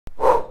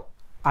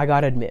I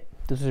gotta admit,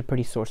 this is a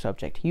pretty sore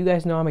subject. You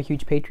guys know I'm a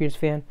huge Patriots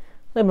fan,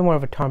 a little bit more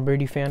of a Tom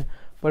Brady fan,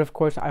 but of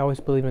course I always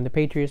believe in the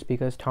Patriots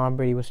because Tom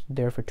Brady was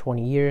there for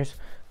 20 years.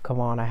 Come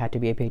on, I had to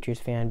be a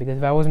Patriots fan, because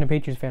if I wasn't a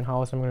Patriots fan, how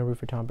else am I going to root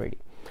for Tom Brady?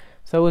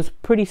 So it was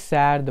pretty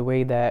sad the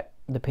way that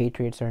the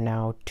Patriots are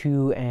now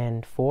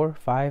 2-4,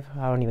 5,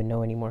 I don't even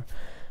know anymore.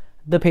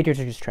 The Patriots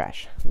are just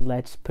trash.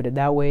 Let's put it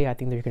that way. I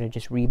think they're going to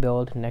just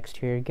rebuild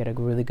next year, get a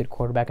really good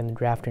quarterback in the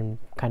draft, and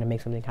kind of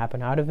make something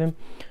happen out of him.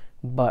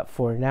 But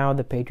for now,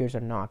 the Patriots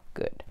are not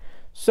good.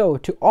 So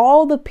to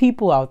all the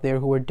people out there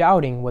who were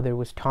doubting whether it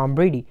was Tom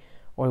Brady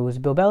or it was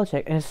Bill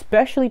Belichick, and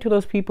especially to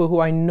those people who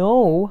I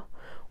know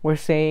were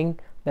saying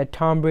that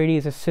Tom Brady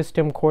is a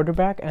system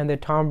quarterback, and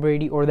that Tom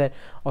Brady, or that,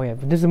 oh yeah,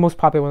 this is the most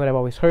popular one that I've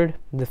always heard,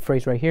 the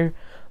phrase right here,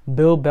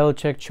 Bill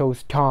Belichick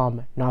chose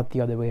Tom, not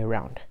the other way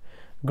around.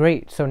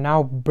 Great, so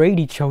now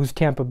Brady chose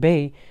Tampa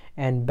Bay,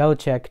 and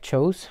Belichick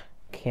chose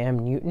Cam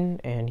Newton,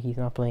 and he's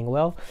not playing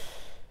well.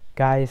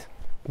 Guys,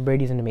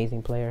 Brady's an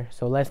amazing player,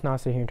 so let's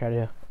not sit here and try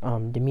to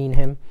demean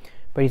him.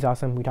 Brady's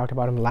awesome. We talked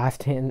about him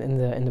last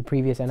in the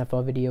previous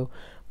NFL video.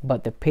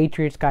 But the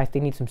Patriots, guys, they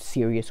need some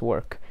serious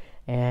work.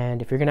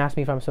 And if you're gonna ask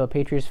me if I'm still a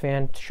Patriots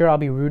fan, sure, I'll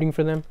be rooting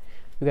for them.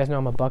 You guys know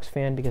I'm a Bucks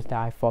fan because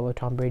I follow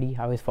Tom Brady.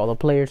 I always follow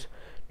players.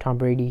 Tom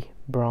Brady,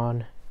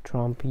 Braun,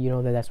 Trump. You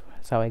know that's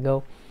how I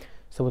go.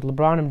 So with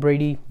LeBron and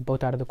Brady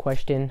both out of the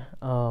question,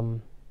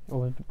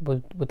 with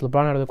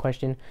LeBron out of the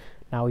question,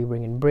 now we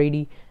bring in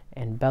Brady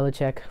and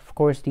Belichick. Of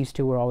course, these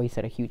two were always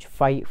at a huge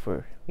fight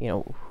for, you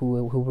know,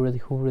 who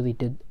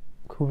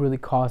really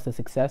caused the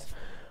success.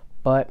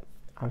 But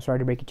I'm sorry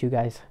to break it to you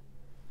guys,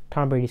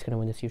 Tom Brady's gonna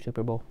win this year's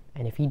Super Bowl,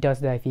 and if he does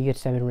that, if he gets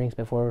 7 rings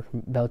before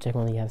Belichick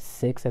only has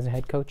 6 as a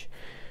head coach,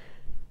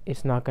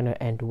 it's not gonna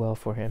end well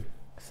for him.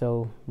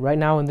 So right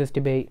now in this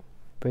debate,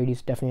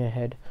 Brady's definitely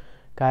ahead.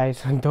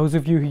 Guys, those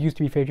of you who used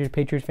to be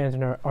Patriots fans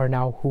and are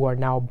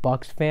now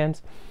Bucks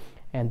fans,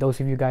 and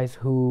those of you guys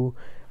who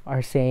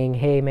are saying,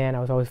 hey man, I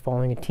was always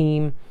following a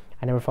team,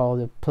 I never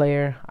followed a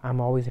player, I'm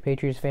always a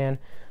Patriots fan,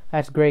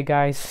 that's great,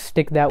 guys.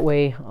 Stick that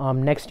way.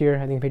 Next year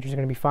I think the Patriots are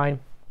going to be fine.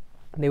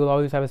 They will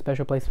always have a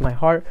special place in my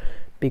heart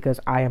because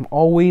I am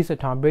always a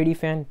Tom Brady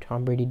fan.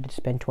 Tom Brady did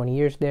spend 20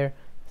 years there,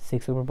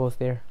 6 Super Bowls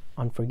there,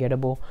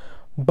 unforgettable.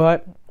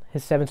 But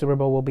his 7th Super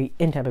Bowl will be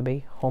in Tampa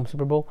Bay, home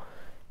Super Bowl.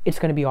 It's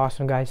going to be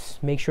awesome, guys.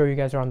 Make sure you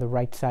guys are on the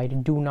right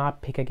side. Do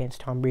not pick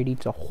against Tom Brady.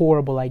 It's a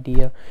horrible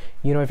idea.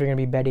 You know, if you're going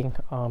to be betting,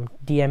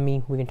 DM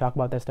me. We can talk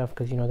about that stuff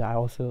because you know that I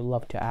also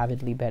love to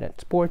avidly bet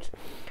at sports.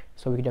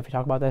 So we can definitely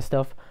talk about that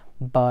stuff.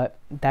 But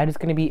that is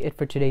going to be it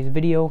for today's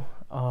video.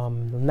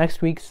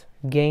 Next week's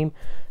game,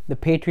 the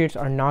Patriots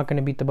are not going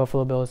to beat the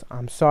Buffalo Bills.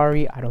 I'm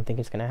sorry. I don't think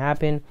it's going to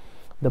happen.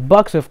 The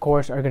Bucks, of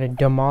course, are going to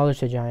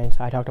demolish the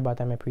Giants. I talked about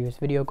that in my previous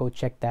video. Go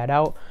check that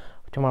out.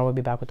 Tomorrow we'll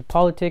be back with the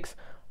politics.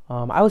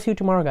 I will see you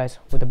tomorrow, guys,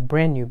 with a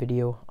brand new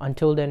video.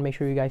 Until then, make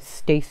sure you guys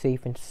stay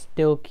safe and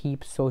still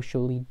keep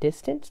socially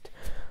distanced.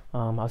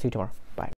 I'll see you tomorrow.